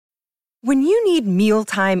When you need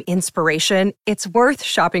mealtime inspiration, it's worth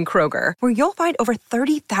shopping Kroger, where you'll find over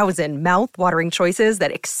 30,000 mouth-watering choices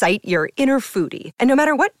that excite your inner foodie. And no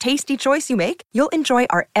matter what tasty choice you make, you'll enjoy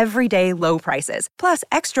our everyday low prices, plus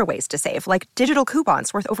extra ways to save, like digital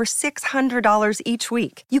coupons worth over $600 each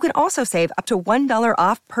week. You can also save up to $1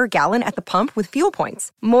 off per gallon at the pump with fuel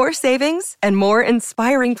points. More savings and more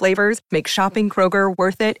inspiring flavors make shopping Kroger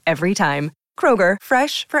worth it every time. Kroger,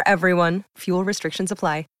 fresh for everyone. Fuel restrictions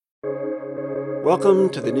apply. Welcome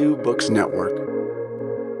to the New Books Network.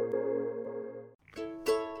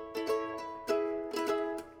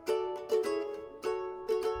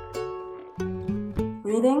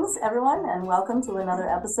 Greetings, everyone, and welcome to another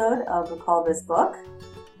episode of Recall This Book.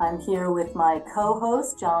 I'm here with my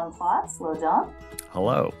co-host, John Plotz. Hello, John.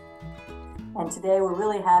 Hello. And today we're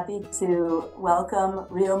really happy to welcome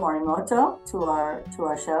Ryo Morimoto to our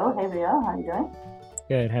show. Hey, Ryo, how are you doing?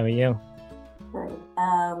 Good. How are you? Good.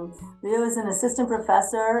 Ryo is an assistant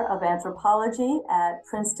professor of anthropology at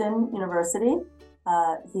Princeton University.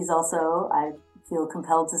 He's also, I feel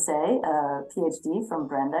compelled to say, a PhD from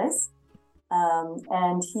Brandeis.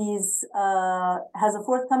 And he's has a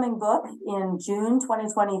forthcoming book in June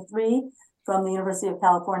 2023 from the University of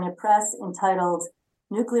California Press entitled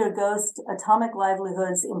Nuclear Ghost: Atomic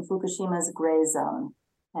Livelihoods in Fukushima's Gray Zone.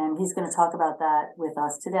 And he's going to talk about that with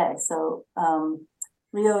us today. So,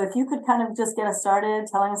 Ryo, if you could kind of just get us started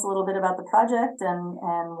telling us a little bit about the project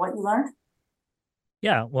and what you learned.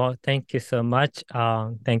 Yeah, well, thank you so much.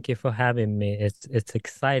 Thank you for having me. It's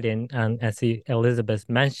exciting. And as Elizabeth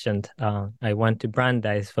mentioned, I went to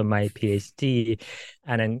Brandeis for my PhD.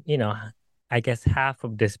 And then, I guess half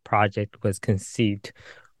of this project was conceived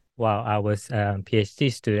while I was a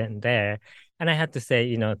PhD student there. And I have to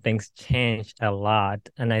say, things changed a lot.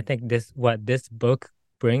 And I think what this book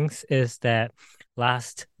brings is that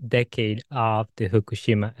last decade of the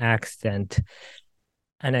Fukushima accident,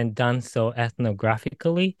 and then done so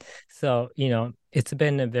ethnographically. So, it's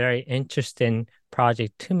been a very interesting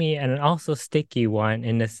project to me, and also sticky one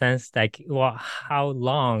in the sense like, how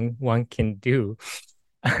long one can do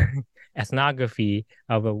ethnography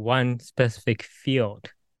of one specific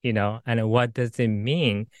field, and what does it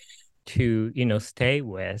mean to, stay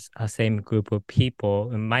with a same group of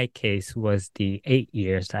people. In my case was the 8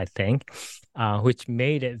 years, I think, which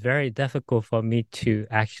made it very difficult for me to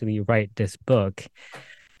actually write this book.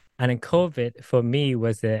 And then COVID for me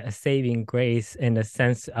was a saving grace in the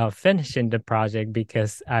sense of finishing the project,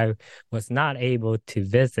 because I was not able to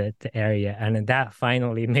visit the area. And that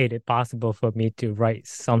finally made it possible for me to write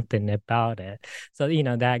something about it. So,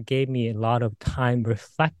 that gave me a lot of time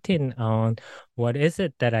reflecting on what is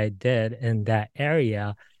it that I did in that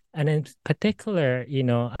area. And in particular,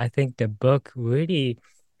 I think the book really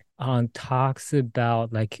talks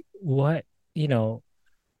about like what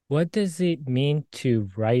does it mean to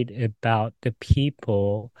write about the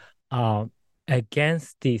people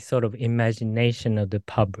against the sort of imagination of the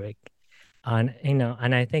public? And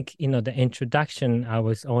I think the introduction I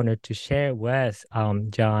was honored to share with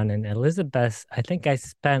John and Elizabeth. I think I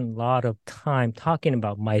spent a lot of time talking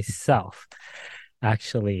about myself,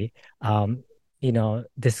 actually,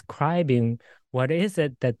 describing what is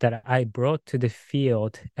it that I brought to the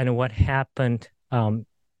field and what happened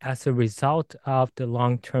as a result of the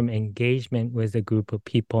long-term engagement with a group of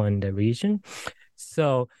people in the region.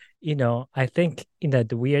 So, I think,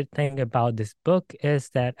 the weird thing about this book is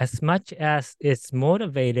that as much as it's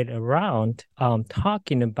motivated around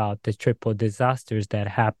talking about the triple disasters that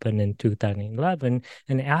happened in 2011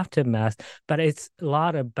 and aftermath, but it's a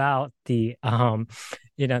lot about the,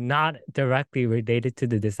 not directly related to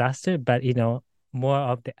the disaster, but, more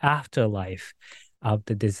of the afterlife of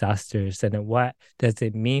the disasters, and what does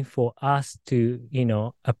it mean for us to,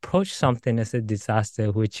 approach something as a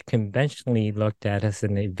disaster, which conventionally looked at as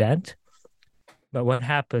an event. But what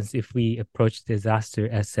happens if we approach disaster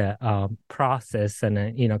as a process and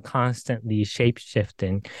a, constantly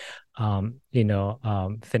shape-shifting, phenomena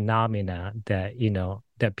that,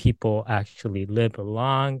 that people actually live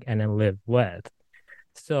along and then live with.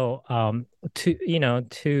 So,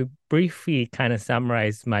 to briefly kind of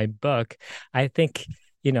summarize my book, I think,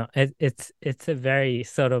 it's a very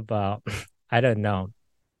sort of, I don't know,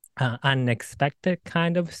 unexpected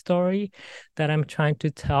kind of story that I'm trying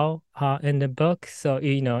to tell in the book. So,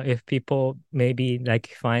 if people maybe like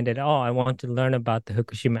find it, I want to learn about the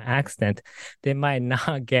Fukushima accident, they might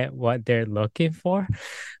not get what they're looking for.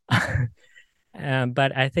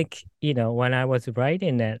 But I think, when I was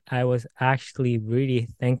writing it, I was actually really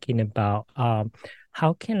thinking about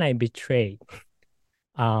how can I betray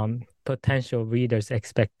potential readers'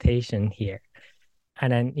 expectation here?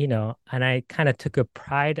 And then, and I kind of took a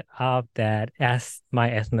pride of that as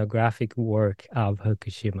my ethnographic work of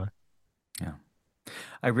Fukushima. Yeah.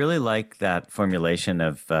 I really like that formulation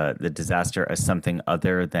of the disaster as something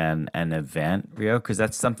other than an event, Rio, because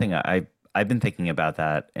that's something I've been thinking about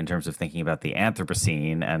that in terms of thinking about the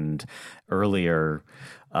Anthropocene and earlier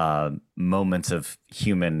moments of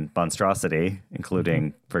human monstrosity,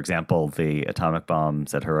 including, for example, the atomic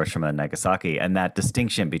bombs at Hiroshima and Nagasaki, and that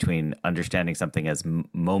distinction between understanding something as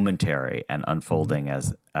momentary and unfolding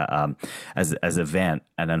as event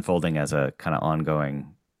and unfolding as a kind of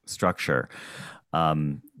ongoing structure.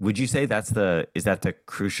 Would you say is that the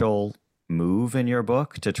crucial move in your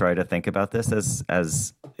book to try to think about this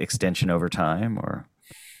as extension over time, or?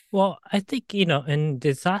 Well, I think, in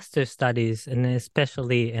disaster studies and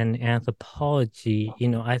especially in anthropology,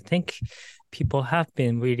 I think people have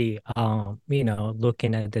been really,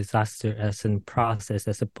 looking at disaster as a process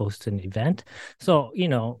as opposed to an event. So,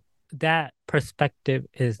 that perspective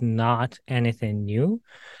is not anything new.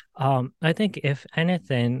 I think if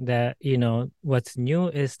anything that, what's new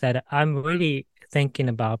is that I'm really thinking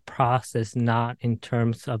about process, not in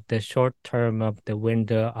terms of the short term of the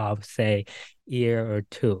window of, say, year or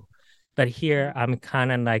two. But here I'm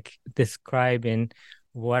kind of like describing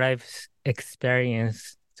what I've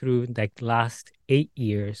experienced through like last 8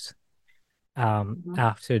 years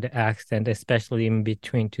after the accident, especially in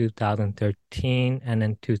between 2013 and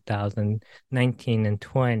then 2019 and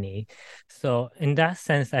 20. So in that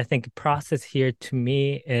sense, I think process here to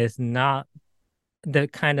me is not the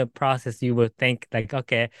kind of process you would think like,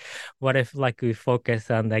 okay, what if like we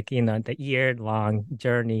focus on like, the year-long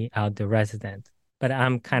journey of the resident? But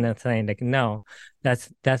I'm kind of saying like, no,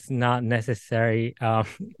 that's not necessary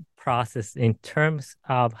process in terms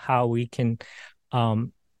of how we can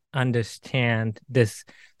understand this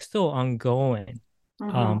still ongoing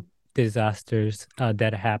disasters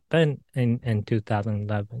that happened in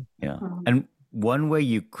 2011. Yeah. And one way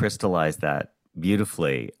you crystallize that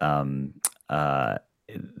beautifully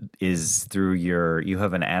is through you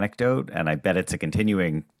have an anecdote, and I bet it's a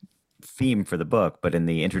continuing theme for the book, but in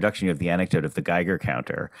the introduction you have the anecdote of the Geiger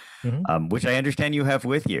counter, which I understand you have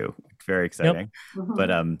with you. Very exciting. Yep. But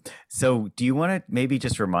so do you want to maybe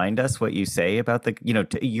just remind us what you say about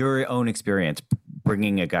your own experience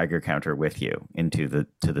bringing a Geiger counter with you into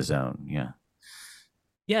the zone?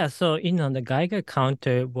 Yeah, so the Geiger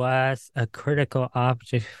counter was a critical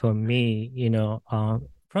object for me,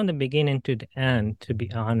 from the beginning to the end, to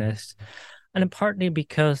be honest, and partly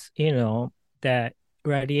because that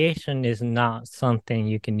radiation is not something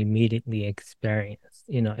you can immediately experience.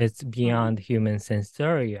 It's beyond human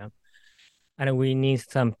sensorium. And we need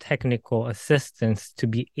some technical assistance to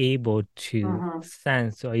be able to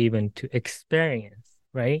sense or even to experience,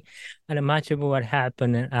 right? And much of what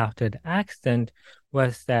happened after the accident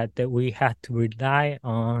was that we had to rely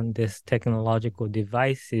on these technological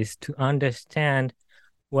devices to understand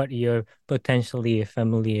what your potentially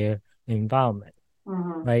familiar environment,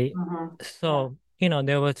 right? So,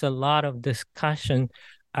 there was a lot of discussion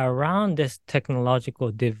around this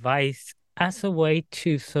technological device as a way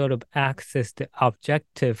to sort of access the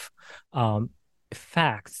objective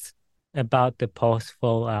facts about the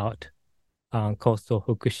post-fallout coastal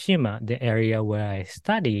Fukushima, the area where I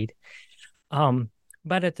studied.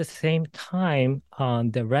 But at the same time,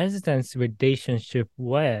 the residents' relationship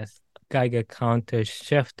with Geiger counter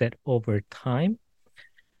shifted over time.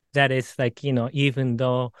 That is like, even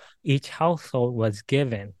though each household was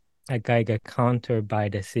given a Geiger counter by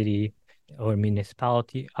the city or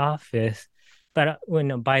municipality office, but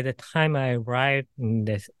by the time I arrived in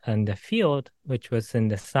the field, which was in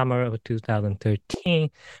the summer of 2013,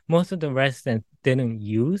 most of the residents didn't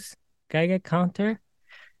use Geiger counter.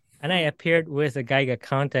 And I appeared with a Geiger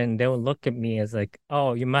counter, and they would look at me as like,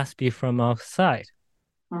 "Oh, you must be from outside."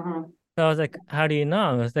 So I was like, "How do you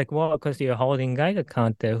know?" I was like, "Well, because you're holding Geiger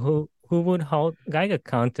counter. Who would hold Geiger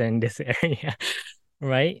counter in this area,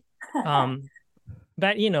 right?"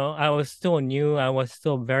 But I was still new. I was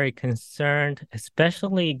still very concerned,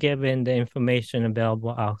 especially given the information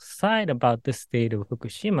available outside about the state of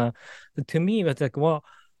Fukushima. But to me, it was like, well,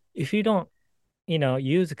 if you don't,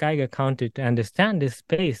 use Geiger counter to understand this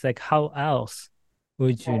space, like how else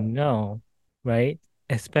would you know, right?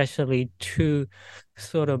 Especially to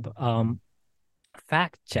sort of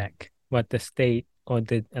fact check what the state or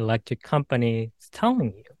the electric company is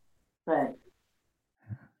telling you. Right.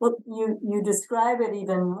 Well, you describe it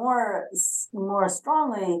even more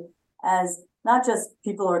strongly as not just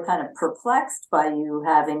people are kind of perplexed by you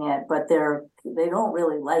having it, but they don't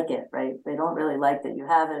really like it, right? They don't really like that you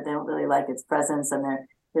have it. They don't really like its presence, and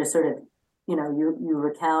they're sort of, you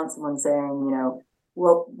recount someone saying,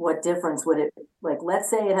 what difference would it, like, let's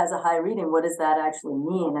say it has a high reading, what does that actually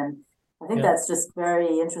mean? And I think that's just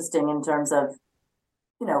very interesting in terms of,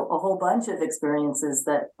 a whole bunch of experiences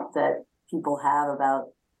that people have about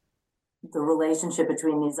the relationship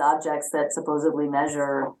between these objects that supposedly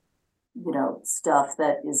measure, stuff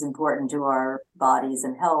that is important to our bodies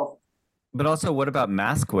and health. But also, what about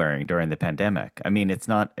mask wearing during the pandemic? I mean, it's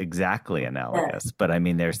not exactly analogous, but I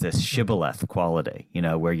mean, there's this shibboleth quality,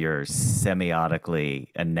 where you're semiotically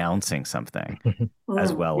announcing something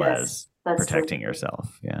as well as protecting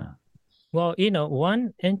yourself. Yeah. Well,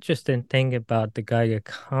 one interesting thing about the Geiger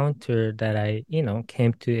counter that I,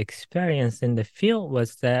 came to experience in the field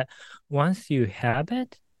was that once you have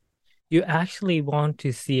it, you actually want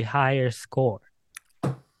to see higher score.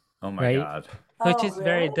 Oh my God. Which is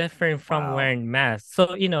very different from wearing masks.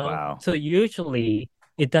 So, so usually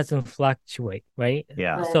it doesn't fluctuate, right?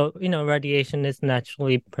 Yeah. So, radiation is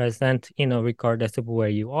naturally present, regardless of where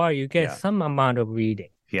you are, you get some amount of reading.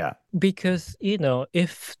 Yeah. Because,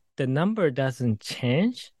 if the number doesn't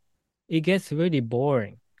change, it gets really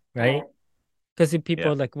boring, right? Because if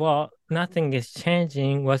people are like, well, nothing is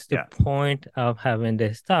changing, what's the point of having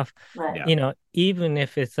this stuff? Right. Even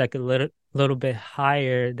if it's like a little bit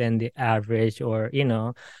higher than the average or,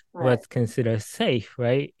 what's considered safe,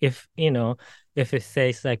 right? If it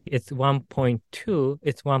says like it's 1.2,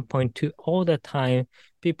 it's 1.2 all the time,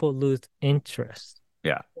 people lose interest.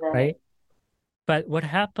 Yeah. Right. But what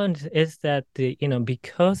happens is that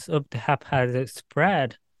because of the haphazard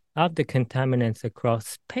spread of the contaminants across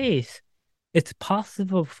space, it's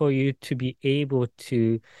possible for you to be able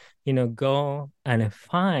to, go and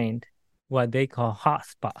find what they call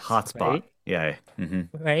hotspots. Hotspot. Right? Yeah.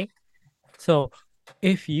 Mm-hmm. Right. So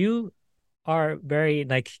if you are very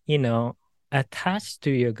attached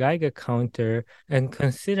to your Geiger counter and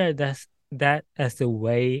consider that as a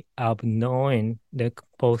way of knowing the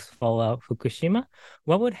post-fallout Fukushima,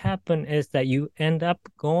 what would happen is that you end up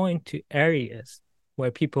going to areas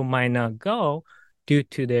where people might not go due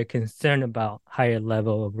to their concern about higher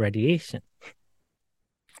level of radiation.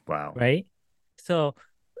 Wow. Right? So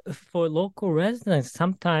for local residents,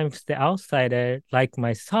 sometimes the outsider, like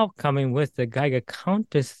myself, coming with the Geiger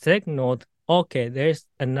counter signaled, okay, there's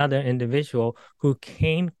another individual who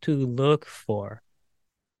came to look for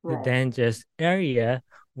the dangerous area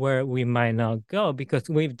where we might not go because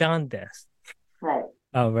we've done this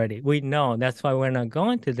already. We know that's why we're not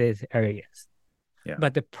going to these areas. Yeah.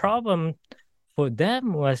 But the problem for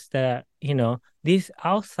them was that, these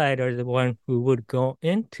outsiders, the one who would go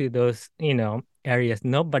into those, areas,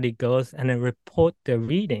 nobody goes and then report the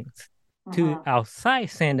readings to outside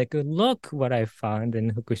saying like, look what I found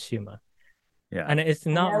in Fukushima. Yeah. And it's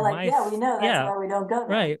not my... we know, that's why we don't go there.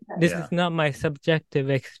 Right. This is not my subjective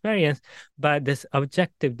experience, but this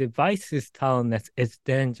objective device is telling us it's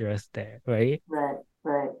dangerous there, right?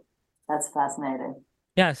 Right. That's fascinating.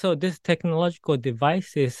 Yeah, so these technological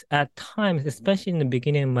devices at times, especially in the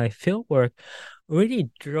beginning of my fieldwork, really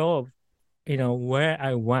drove, where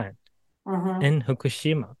I went in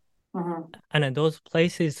Fukushima. And those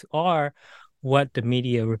places are what the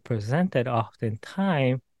media represented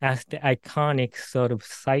oftentimes as the iconic sort of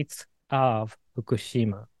sites of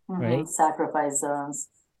Fukushima, right? Sacrifice zones.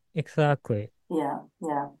 Exactly. Yeah.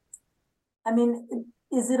 I mean,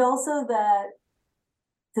 is it also that,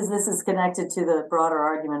 because this is connected to the broader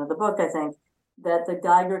argument of the book, I think, that the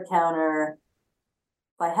Geiger counter,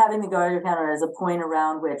 by having the Geiger counter as a point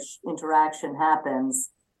around which interaction happens,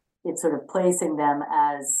 it's sort of placing them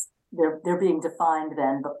as they're being defined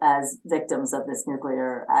then as victims of this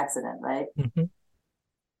nuclear accident, right?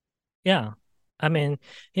 Yeah. I mean,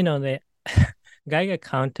 the Geiger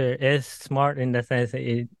counter is smart in the sense that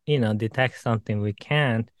it, detects something we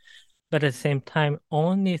can't. But at the same time,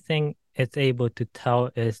 only thing it's able to tell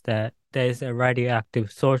is that there's a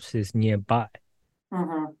radioactive sources nearby,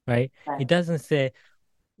 right? It doesn't say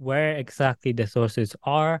where exactly the sources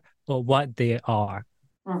are or what they are,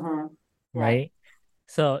 right?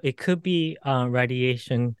 So it could be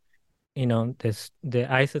radiation, the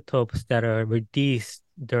isotopes that are released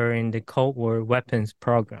during the Cold War weapons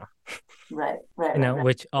program, right.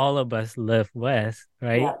 which all of us live with,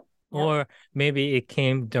 right? Or maybe it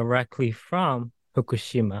came directly from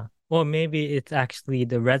Fukushima, or maybe it's actually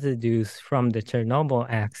the residues from the Chernobyl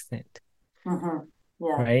accident,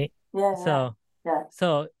 right?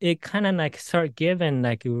 So it kind of start giving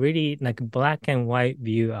really black and white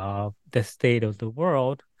view of the state of the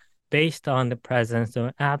world based on the presence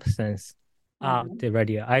or absence of the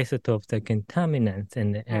radioisotopes, the contaminants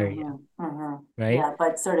in the area, right? Yeah,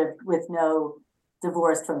 but sort of with no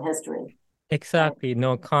divorce from history. exactly.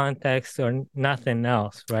 No context or nothing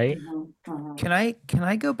else, right? Can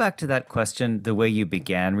I go back to that question the way you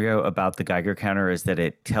began, Rio, about the Geiger counter is that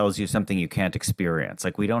it tells you something you can't experience.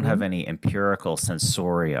 Like we don't have any empirical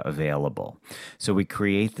sensoria available. So we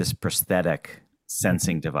create this prosthetic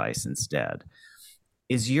sensing device instead.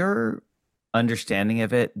 Is your understanding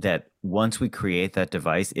of it that once we create that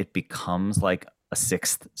device, it becomes like a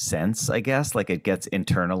sixth sense, I guess? Like it gets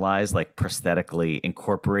internalized, like prosthetically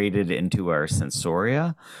incorporated into our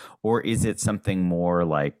sensoria? Or is it something more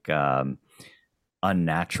like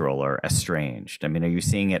unnatural or estranged? I mean, are you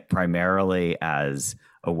seeing it primarily as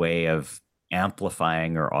a way of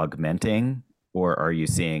amplifying or augmenting, or are you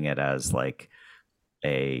seeing it as like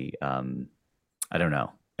a I don't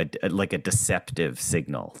know, like a deceptive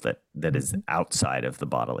signal that is outside of the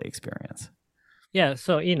bodily experience? Yeah,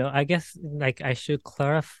 so I guess like I should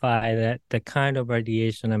clarify that the kind of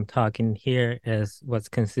radiation I'm talking here is what's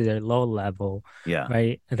considered low level, Yeah.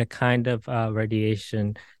 right? The kind of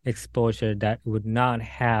radiation exposure that would not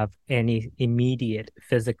have any immediate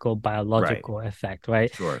physical biological effect,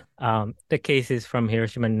 right? Sure. The cases from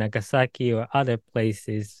Hiroshima and Nagasaki or other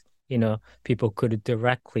places, people could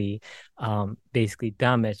directly basically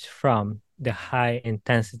damage from the high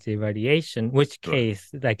intensity radiation, which Sure. case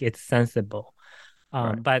like it's sensible.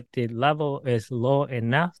 Right. But the level is low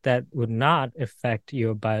enough that would not affect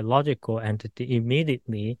your biological entity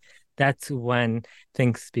immediately. That's when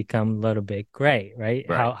things become a little bit gray, right?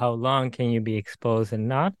 Right. How long can you be exposed and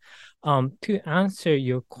not? To answer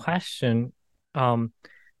your question,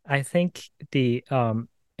 I think the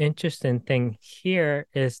interesting thing here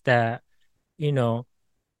is that,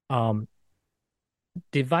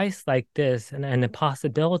 device like this and the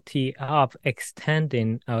possibility of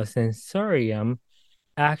extending our sensorium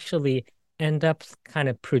actually end up kind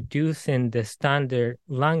of producing the standard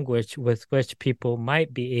language with which people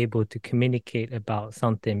might be able to communicate about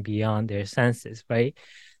something beyond their senses, right?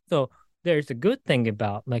 So there's a good thing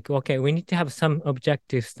about like, okay, we need to have some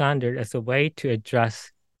objective standard as a way to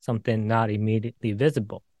address something not immediately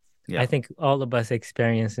visible. Yeah. I think all of us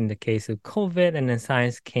experienced in the case of COVID, and then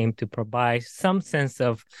science came to provide some sense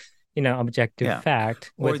of objective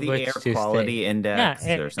fact or with the which air to quality stay. index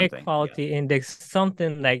Yeah, or air something. quality index,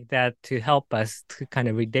 something like that to help us to kind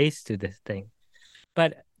of relate to this thing.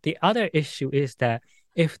 But the other issue is that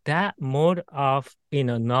if that mode of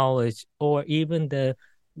knowledge or even the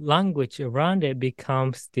language around it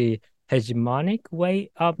becomes the hegemonic way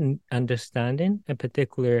of understanding a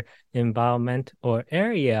particular environment or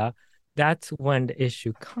area, that's when the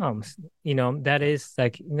issue comes. That is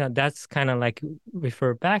like, that's kind of like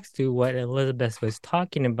refer back to what Elizabeth was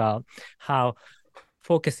talking about, how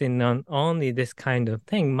focusing on only this kind of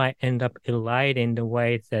thing might end up eliding the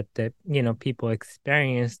ways that people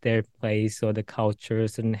experience their place or the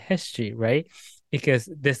cultures and history, right? Because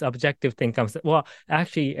this objective thing comes, well,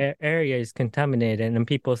 actually, area is contaminated, and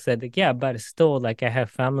people said, like, yeah, but still, like, I have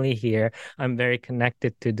family here. I'm very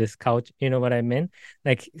connected to this culture. You know what I mean?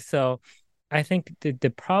 Like, so I think the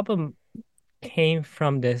problem came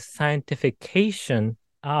from the scientification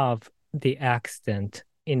of the accident,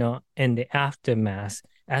 and the aftermath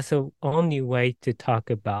as a only way to talk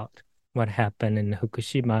about what happened in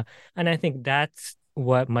Fukushima. And I think that's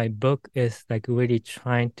what my book is like really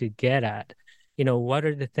trying to get at. What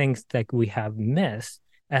are the things that we have missed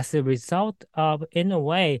as a result of, in a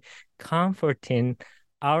way, comforting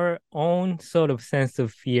our own sort of sense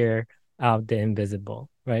of fear of the invisible,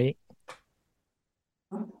 right?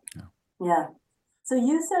 Yeah. So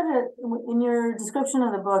you said it in your description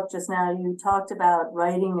of the book just now, you talked about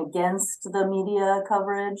writing against the media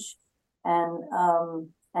coverage.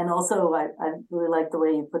 And also I really like the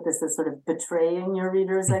way you put this as sort of betraying your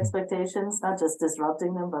readers' expectations, not just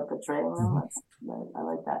disrupting them, but betraying them. I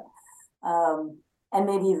like that. And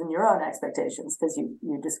maybe even your own expectations, because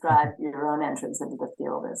you describe your own entrance into the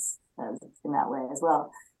field as in that way as well.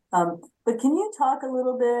 But can you talk a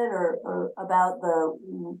little bit or about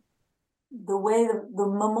the way the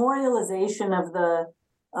memorialization of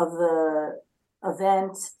the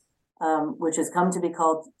event, which has come to be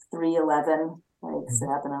called 3/11, right? Because it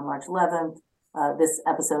happened on March 11th. This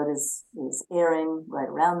episode is airing right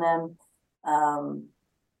around then.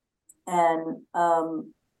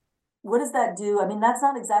 What does that do? I mean, that's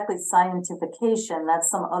not exactly scientification. That's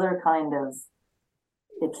some other kind of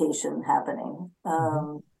ication happening.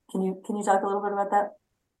 Can you talk a little bit about that?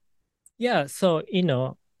 Yeah, so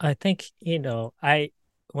I think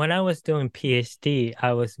when I was doing PhD,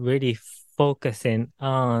 I was really focusing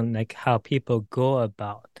on like how people go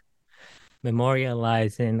about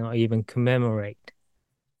memorializing or even commemorate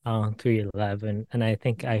on 311, and I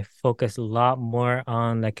think I focus a lot more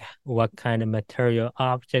on like what kind of material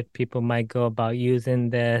object people might go about using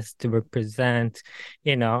this to represent,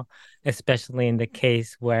 you know, especially in the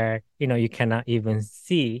case where, you know, you cannot even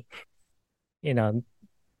see, you know,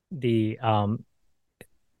 the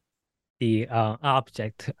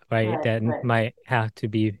object, right, that right. might have to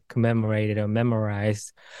be commemorated or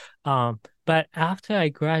memorized. But after I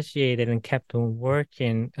graduated and kept on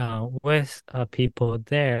working with people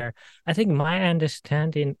there, I think my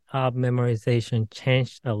understanding of memorization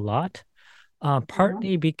changed a lot.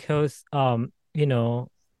 Partly because, you know,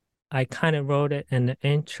 I kind of wrote it in the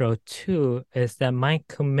intro too, is that my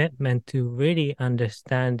commitment to really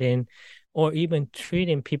understanding or even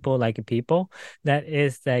treating people like people, that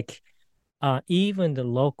is like even the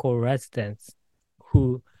local residents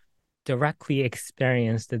who directly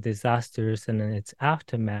experienced the disasters and its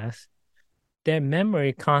aftermath, their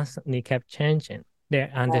memory constantly kept changing. Their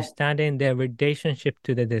understanding, their relationship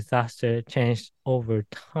to the disaster changed over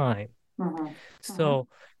time. So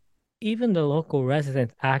even the local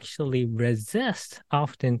residents actually resist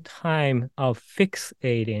oftentimes of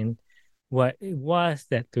fixating what it was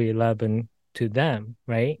that 311 to them,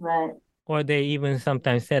 right? Right. Or they even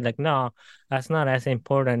sometimes said like, no, that's not as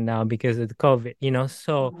important now because of the COVID, you know?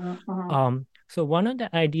 So, so one of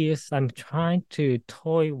the ideas I'm trying to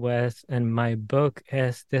toy with in my book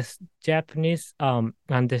is this Japanese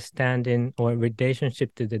understanding or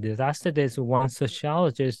relationship to the disaster. There's one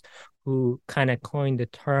sociologist who kind of coined the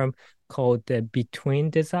term called the between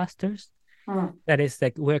disasters. That is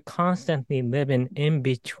like we're constantly living in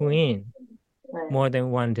between more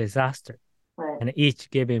than one disaster in each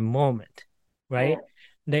given moment, right?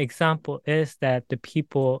 The example is that the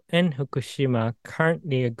people in Fukushima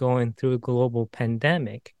currently are going through a global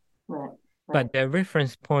pandemic, but their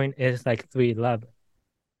reference point is like 311.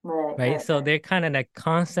 Right. So they're kind of like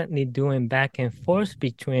constantly doing back and forth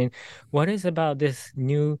between what is about this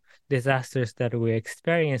new disasters that we're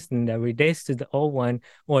experiencing that relates to the old one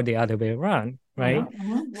or the other way around, right?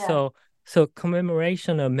 So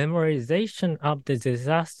commemoration or memorization of the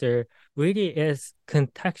disaster really is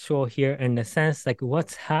contextual here in the sense like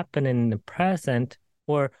what's happening in the present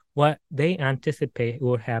or what they anticipate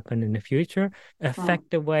will happen in the future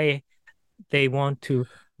affect the way they want to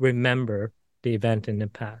remember the event in the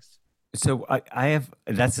past. So I have,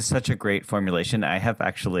 that's such a great formulation. I have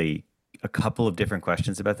actually a couple of different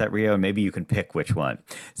questions about that, Rio, and maybe you can pick which one.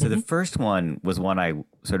 So the first one was one I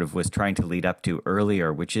sort of was trying to lead up to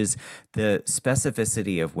earlier, which is the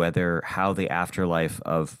specificity of how the afterlife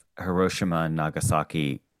of Hiroshima and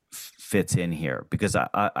Nagasaki fits in here. Because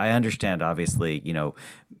I understand, obviously, you know,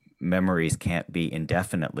 memories can't be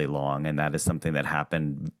indefinitely long, and that is something that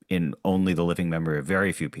happened in only the living memory of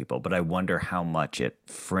very few people. But I wonder how much it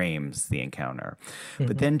frames the encounter.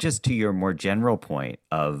 But then, just to your more general point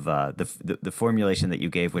of the formulation that you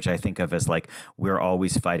gave, which I think of as like we're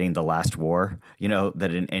always fighting the last war. You know,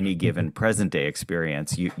 that in any given present day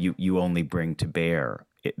experience, you only bring to bear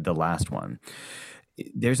the last one.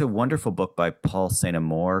 There's a wonderful book by Paul St.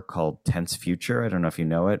 Amour called Tense Future. I don't know if you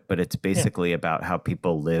know it, but it's basically about how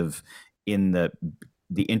people live in the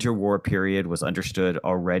interwar period was understood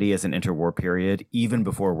already as an interwar period, even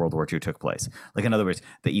before World War II took place. Like, in other words,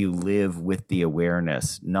 that you live with the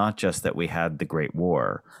awareness, not just that we had the Great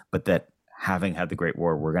War, but that having had the Great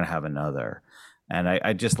War, we're going to have another. And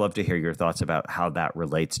I'd just love to hear your thoughts about how that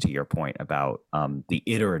relates to your point about the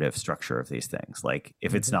iterative structure of these things. Like,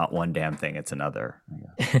 if it's not one damn thing, it's another.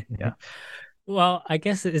 Yeah. Well, I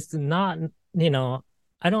guess it's not, you know,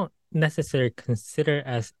 I don't necessarily consider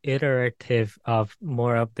as iterative of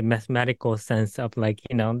more of the mathematical sense of like,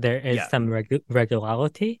 you know, there is some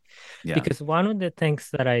regularity. Because one of the things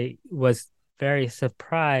that I was very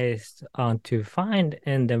surprised to find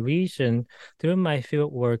in the region through my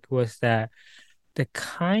field work was that the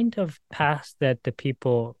kind of past that the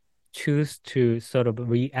people choose to sort of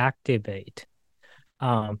reactivate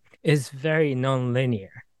is very nonlinear,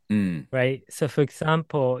 right? So, for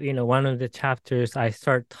example, you know, one of the chapters I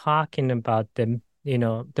start talking about the, you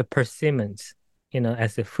know, the persimmons, you know,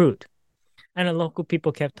 as a fruit. And the local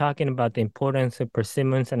people kept talking about the importance of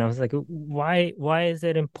persimmons. And I was like, why is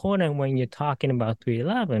it important when you're talking about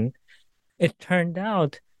 311? It turned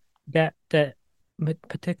out that the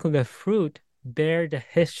particular fruit bear the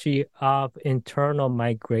history of internal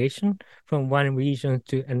migration from one region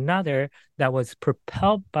to another that was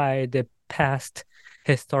propelled by the past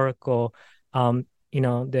historical, you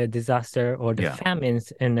know, the disaster or the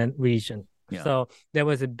famines in the region. So there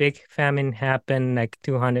was a big famine happen like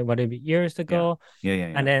 200 whatever years ago.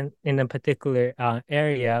 And then in a particular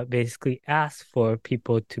area basically asked for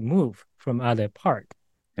people to move from other parts.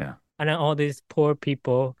 Yeah. And then all these poor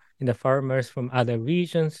people and the farmers from other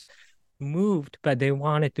regions moved, but they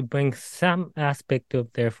wanted to bring some aspect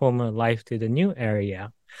of their former life to the new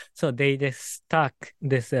area. So they just stuck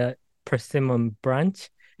this persimmon branch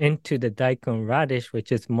into the daikon radish,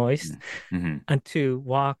 which is moist, Mm-hmm. and to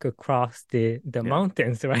walk across the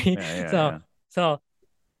mountains, right? So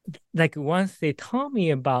like once they told me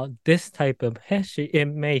about this type of history, it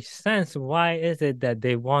made sense. Why is it that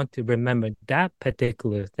they want to remember that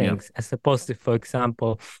particular things as opposed to, for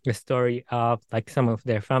example, the story of like some of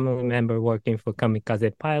their family member working for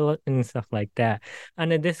kamikaze pilot and stuff like that?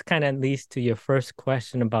 And then this kind of leads to your first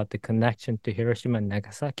question about the connection to Hiroshima and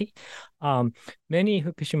Nagasaki. Many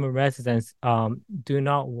Fukushima residents do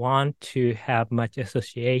not want to have much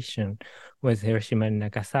association with Hiroshima and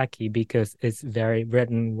Nagasaki because it's very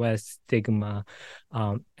written with stigma,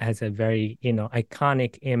 has a very,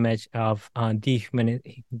 iconic image of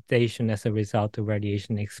dehumanization as a result of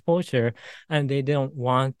radiation exposure. And they don't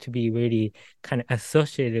want to be really kind of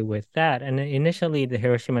associated with that. And initially, the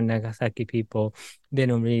Hiroshima and Nagasaki people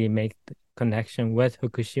didn't really make the connection with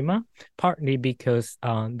Fukushima, partly because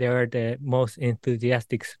they're the most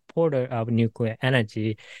enthusiastic supporter of nuclear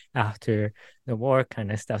energy after the war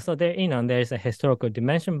kind of stuff. So there, there's a historical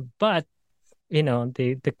dimension, but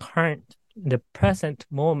the present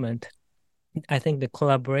moment, I think the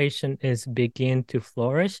collaboration is begin to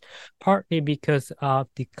flourish, partly because of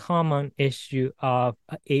the common issue of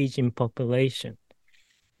aging population.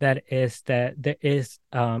 That is that there is,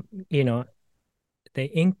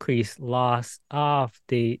 the increased loss of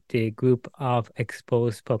the group of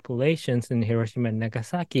exposed populations in Hiroshima and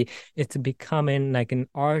Nagasaki. It's becoming like an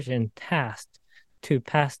urgent task to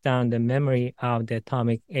pass down the memory of the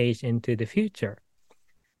atomic age into the future,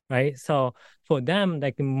 right? So for them,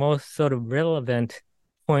 like the most sort of relevant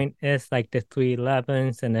point is like the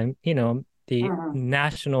 3/11s and then, the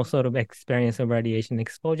national sort of experience of radiation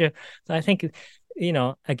exposure. So I think,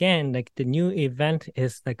 again, like the new event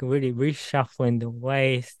is like really reshuffling the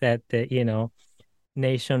ways that the,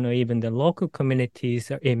 nation or even the local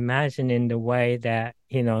communities are imagining the way that,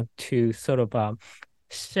 to sort of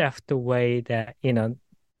shift the way that,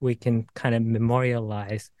 we can kind of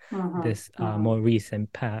memorialize this more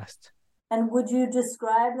recent past. And would you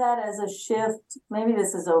describe that as a shift? Maybe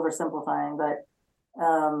this is oversimplifying, but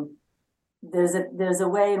there's a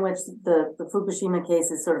way in which the Fukushima case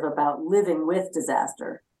is sort of about living with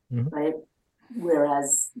disaster, right?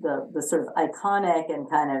 Whereas the sort of iconic and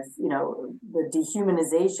kind of, the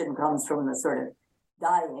dehumanization comes from the sort of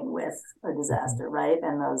dying with a disaster, right?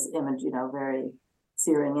 And those very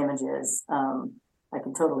searing images. I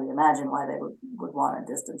can totally imagine why they would want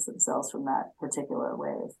to distance themselves from that particular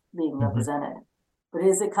way of being represented. But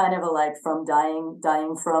is it kind of a like from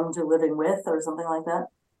dying from to living with or something like that?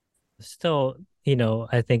 Still,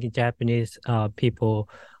 I think Japanese people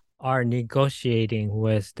are negotiating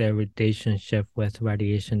with their relationship with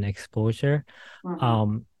radiation exposure.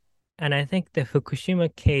 And I think the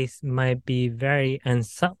Fukushima case might be very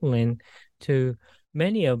unsettling to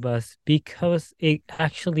many of us because it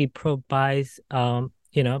actually provides,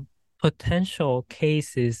 potential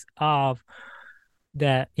cases of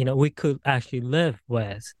that, we could actually live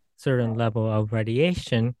with certain level of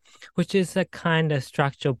radiation, which is a kind of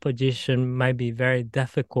structural position might be very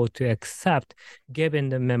difficult to accept given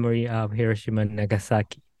the memory of Hiroshima and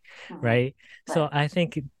Nagasaki, right? So I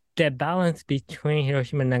think the balance between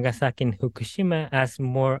Hiroshima, Nagasaki, and Fukushima as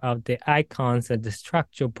more of the icons of the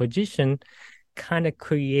structural position kind of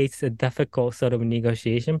creates a difficult sort of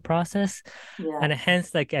negotiation process. And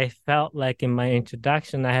hence, like I felt like in my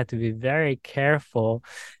introduction, I had to be very careful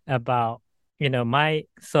about my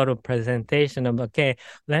sort of presentation of, okay,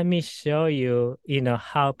 let me show you,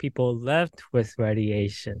 how people lived with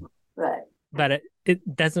radiation. Right. But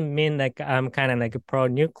it doesn't mean like I'm kind of like a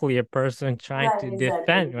pro-nuclear person trying to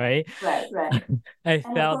defend, right? Right. I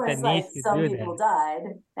felt the need to some do people that. died,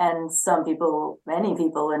 and many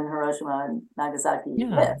people in Hiroshima and Nagasaki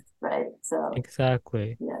lived, right? So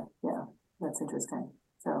exactly. Yeah, that's interesting.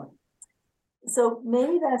 So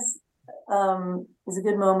maybe that's is a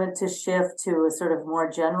good moment to shift to a sort of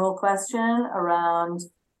more general question around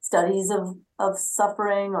studies of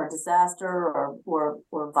suffering or disaster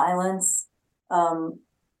or violence.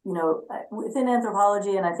 Within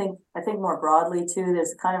anthropology, and I think more broadly too,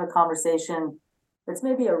 there's kind of a conversation that's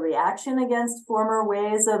maybe a reaction against former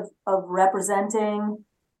ways of representing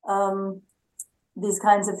these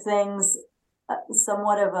kinds of things,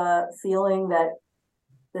 somewhat of a feeling that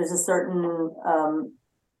there's a certain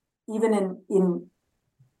even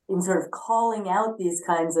in sort of calling out these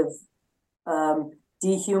kinds of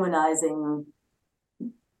dehumanizing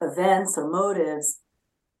events or motives,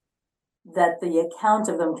 that the account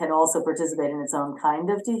of them can also participate in its own kind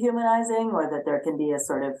of dehumanizing, or that there can be a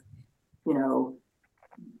sort of, you know,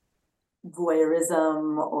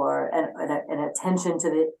 voyeurism or an attention to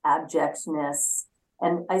the abjectness.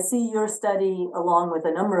 And I see your study along with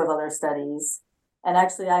a number of other studies. And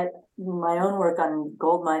actually, my own work on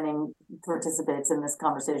gold mining participates in this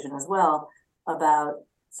conversation as well, about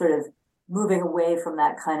sort of moving away from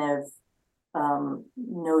that kind of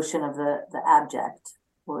notion of the abject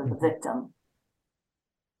or the victim.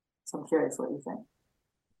 So I'm curious what you think.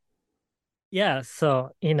 Yeah,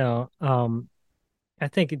 so I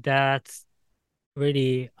think that's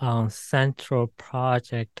really central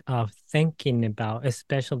project of thinking about,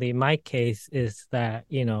 especially in my case, is that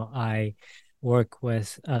I work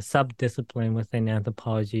with a subdiscipline within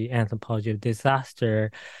anthropology of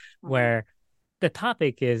disaster, where the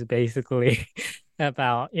topic is basically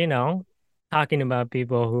about talking about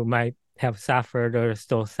people who might have suffered or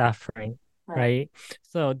still suffering, right?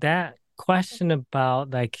 So that question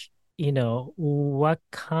about what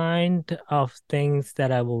kind of things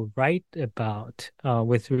that I will write about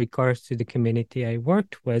with regards to the community I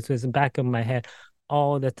worked with was in the back of my head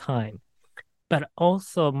all the time. But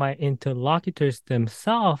also my interlocutors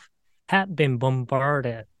themselves had been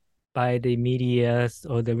bombarded by the medias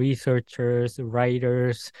or the researchers,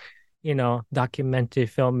 writers, documentary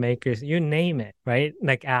filmmakers, you name it, right?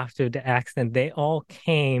 Like after the accident, they all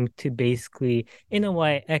came to basically, in a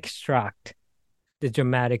way, extract the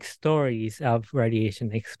dramatic stories of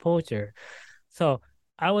radiation exposure. So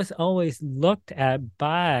I was always looked at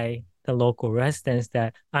by the local residents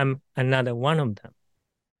that I'm another one of them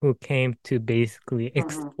who came to basically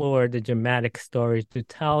explore the dramatic stories to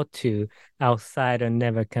tell to outside and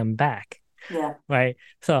never come back. Yeah. Right.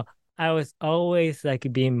 So I was always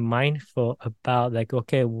being mindful about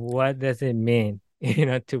okay, what does it mean,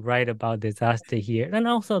 to write about disaster here? And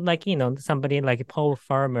also somebody like Paul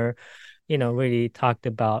Farmer, really talked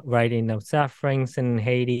about writing of sufferings in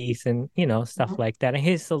Hades and, stuff like that. And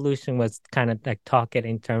his solution was kind of talk it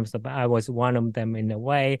in terms of I was one of them in a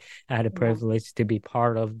way. I had a privilege to be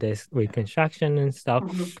part of this reconstruction and stuff.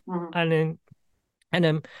 And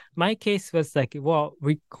then my case was well,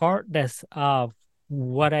 regardless of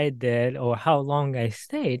what I did or how long I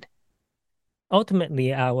stayed,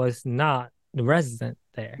 ultimately I was not the resident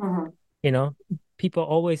there. People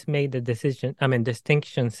always made the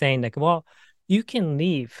distinction saying well, you can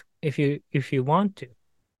leave if you want to,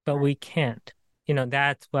 but we can't.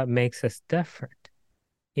 That's what makes us different.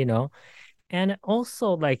 And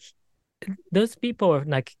also those people are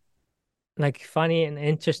funny and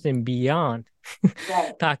interesting beyond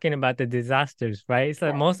talking about the disasters, right?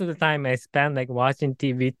 So most of the time I spend watching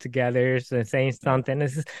TV together and saying something.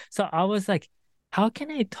 So I was how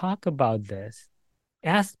can I talk about this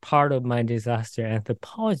as part of my disaster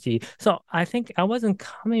anthropology? So I think I wasn't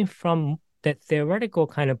coming from that theoretical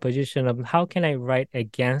kind of position of how can I write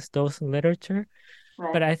against those literature,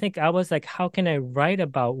 but I think I was how can I write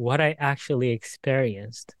about what I actually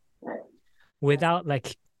experienced without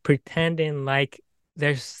pretending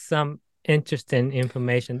there's some interesting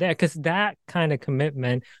information there, because that kind of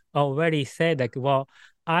commitment already said well,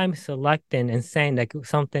 I'm selecting and saying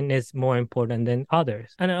something is more important than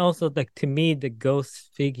others. And also to me, the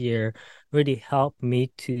ghost figure really helped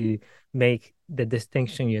me to make the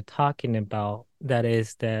distinction you're talking about. That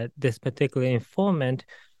is that this particular informant,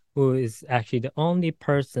 who is actually the only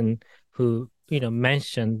person who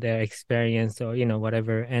mentioned their experience or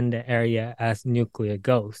whatever in the area as nuclear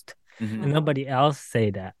ghost, and nobody else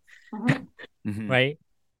say that. Right?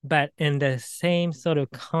 But in the same sort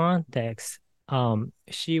of context,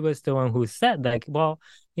 she was the one who said well,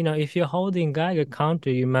 if you're holding Geiger counter,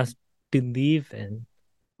 you must believe in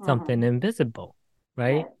something invisible,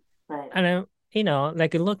 right? And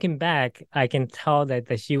looking back, I can tell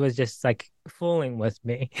that she was just fooling with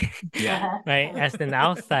me, right, as an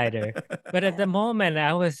outsider. But at the moment,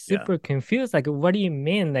 I was super confused. What do you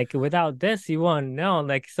mean? Without this, you won't know.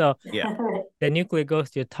 So the nuclear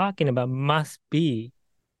ghost you're talking about must be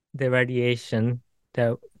the radiation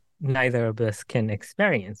that neither of us can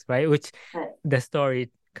experience, right? Which the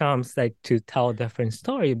story comes to tell a different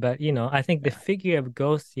story. But I think the figure of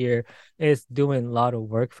ghost here is doing a lot of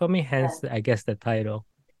work for me, hence I guess the title.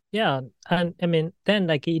 Yeah. And I mean, then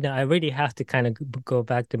I really have to kind of go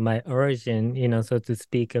back to my origin, so to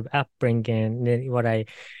speak, of upbringing, what I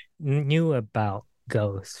knew about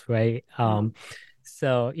ghosts, right?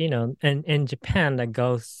 So in Japan, the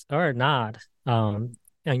ghosts are not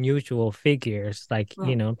unusual figures.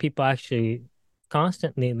 People actually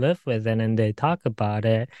constantly live with it and they talk about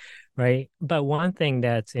it, right? But one thing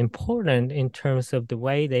that's important in terms of the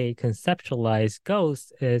way they conceptualize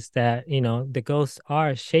ghosts is that, the ghosts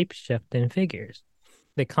are shape-shifting figures.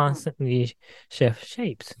 They constantly shift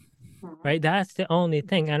shapes, right? That's the only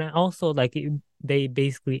thing. And also, they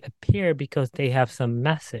basically appear because they have some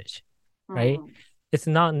message, right? It's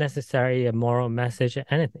not necessarily a moral message or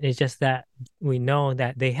anything. It's just that we know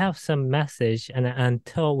that they have some message, and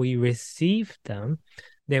until we receive them,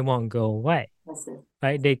 they won't go away,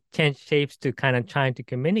 right? They change shapes to kind of trying to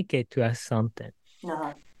communicate to us something.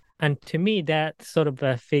 And to me, that sort of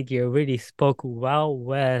a figure really spoke well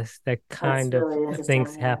with the kind of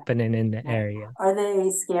things happening in the area. Are they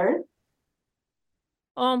scary?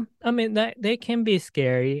 I mean, they can be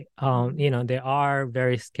scary. There are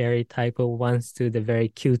very scary type of ones to the very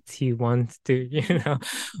cutesy ones to,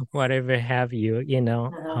 whatever have you,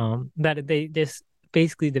 that they just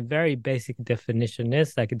basically the very basic definition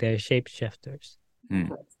is like they're shapeshifters.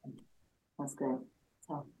 That's great.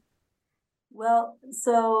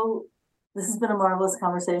 So this has been a marvelous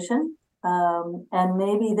conversation. And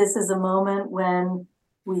maybe this is a moment when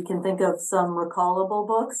we can think of some recallable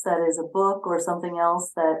books, that is a book or something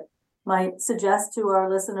else that might suggest to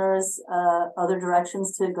our listeners other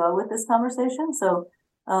directions to go with this conversation. So,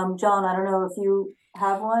 John, I don't know if you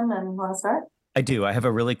have one and want to start? I do. I have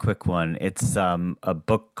a really quick one. It's a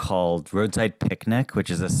book called Roadside Picnic, which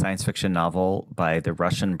is a science fiction novel by the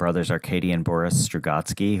Russian brothers Arkady and Boris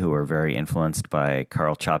Strugatsky, who are very influenced by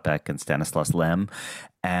Karl Čapek and Stanislas Lem.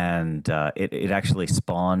 And it actually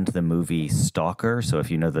spawned the movie Stalker. So if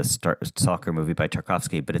you know the Stalker movie by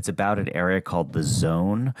Tarkovsky, but it's about an area called the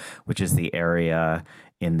Zone, which is the area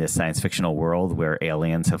in this science fictional world where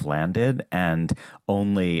aliens have landed, and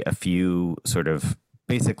only a few sort of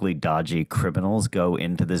basically dodgy criminals go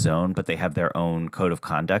into the zone, but they have their own code of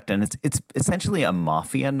conduct. And it's essentially a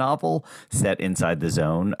mafia novel set inside the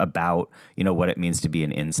zone about, what it means to be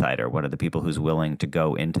an insider. What are the people who's willing to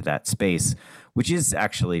go into that space, which is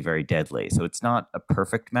actually very deadly. So it's not a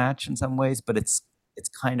perfect match in some ways, but it's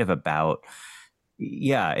kind of about,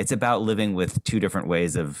 it's about living with two different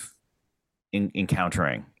ways of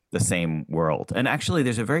encountering the same world. And actually,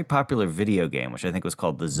 there's a very popular video game, which I think was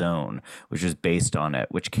called The Zone, which is based on it,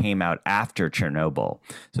 which came out after Chernobyl.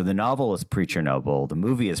 So the novel is pre-Chernobyl, the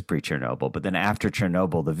movie is pre-Chernobyl, but then after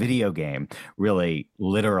Chernobyl, the video game really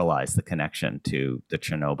literalized the connection to the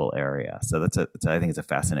Chernobyl area. So I think it's a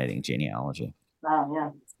fascinating genealogy. Wow, yeah,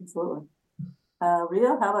 absolutely.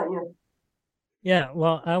 Rio, how about you? Yeah,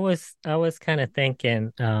 well, I was kind of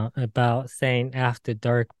thinking about saying After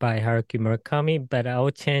Dark by Haruki Murakami, but I will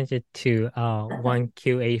change it to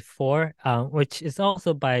 1Q84, which is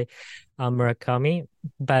also by Murakami.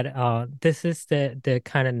 But this is the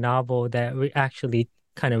kind of novel that we actually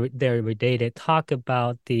they're related, talk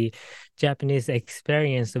about the Japanese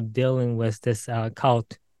experience of dealing with this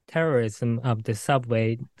called terrorism of the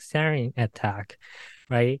subway sarin attack,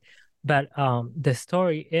 right? But the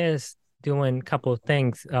story is doing a couple of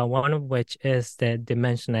things, one of which is the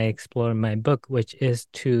dimension I explore in my book, which is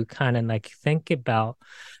to kind of think about,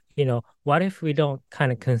 what if we don't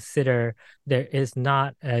kind of consider there is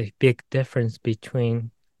not a big difference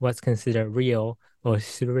between what's considered real or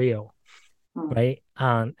surreal, right?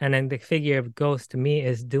 And then the figure of ghost to me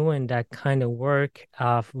is doing that kind of work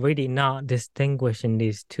of really not distinguishing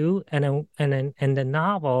these two. And then in the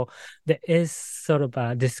novel, there is sort of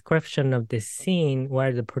a description of the scene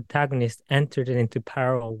where the protagonist entered into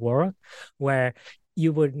parallel world, where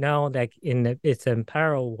you would know that it's a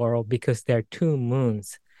parallel world because there are two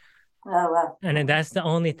moons. Oh, wow. And then that's the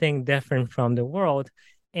only thing different from the world.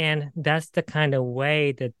 And that's the kind of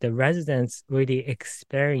way that the residents really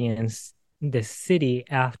experience the city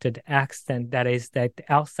after the accident. That is that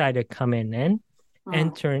the outsider coming in,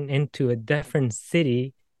 entering into a different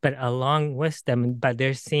city, but along with them, but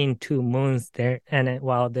they're seeing two moons there, and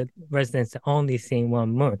while the residents are only seeing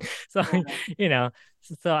one moon. So,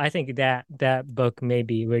 so I think that book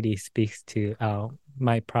maybe really speaks to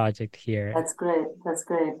my project here. That's great.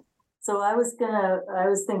 So I was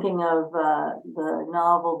thinking of the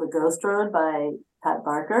novel The Ghost Road by Pat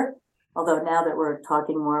Barker. Although now that we're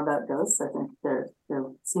talking more about ghosts, I think there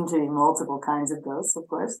seem to be multiple kinds of ghosts, of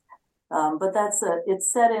course. But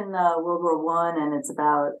it's set in World War I, and it's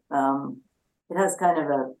about, it has kind of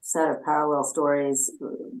a set of parallel stories.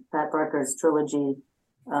 Pat Barker's trilogy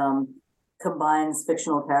combines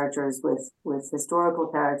fictional characters with historical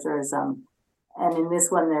characters. And in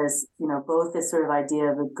this one, there's, both this sort of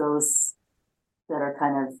idea of the ghosts that are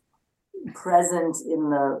kind of present in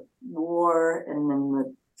the war and in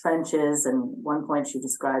the trenches, and at one point she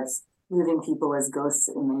describes moving people as ghosts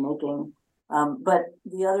in the making. But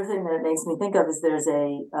the other thing that it makes me think of is there's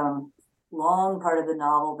a long part of the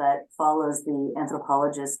novel that follows the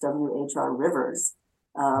anthropologist W.H.R. Rivers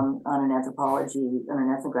on an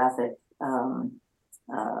ethnographic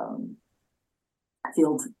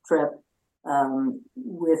field trip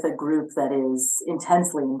with a group that is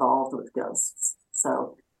intensely involved with ghosts.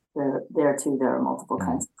 So there too, there are multiple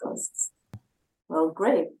kinds of ghosts. Well,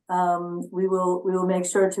 great. We will make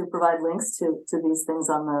sure to provide links to these things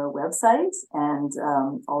on the website and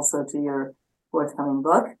also to your forthcoming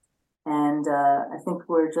book. And I think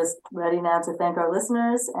we're just ready now to thank our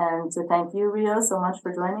listeners and to thank you, Rio, so much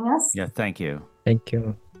for joining us. Yeah, thank you. Thank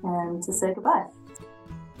you. And to say goodbye.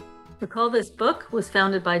 Recall This Book was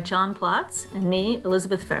founded by John Platz and me,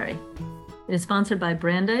 Elizabeth Ferry. It is sponsored by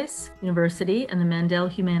Brandeis University and the Mandel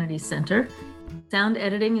Humanities Center. Sound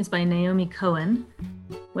editing is by Naomi Cohen.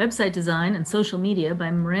 Website design and social media by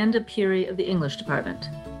Miranda Peary of the English Department.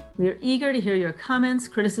 We are eager to hear your comments,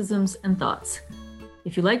 criticisms, and thoughts.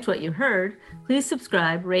 If you liked what you heard, please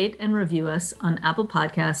subscribe, rate, and review us on Apple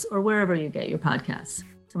Podcasts or wherever you get your podcasts.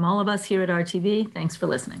 From all of us here at RTV, thanks for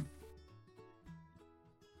listening.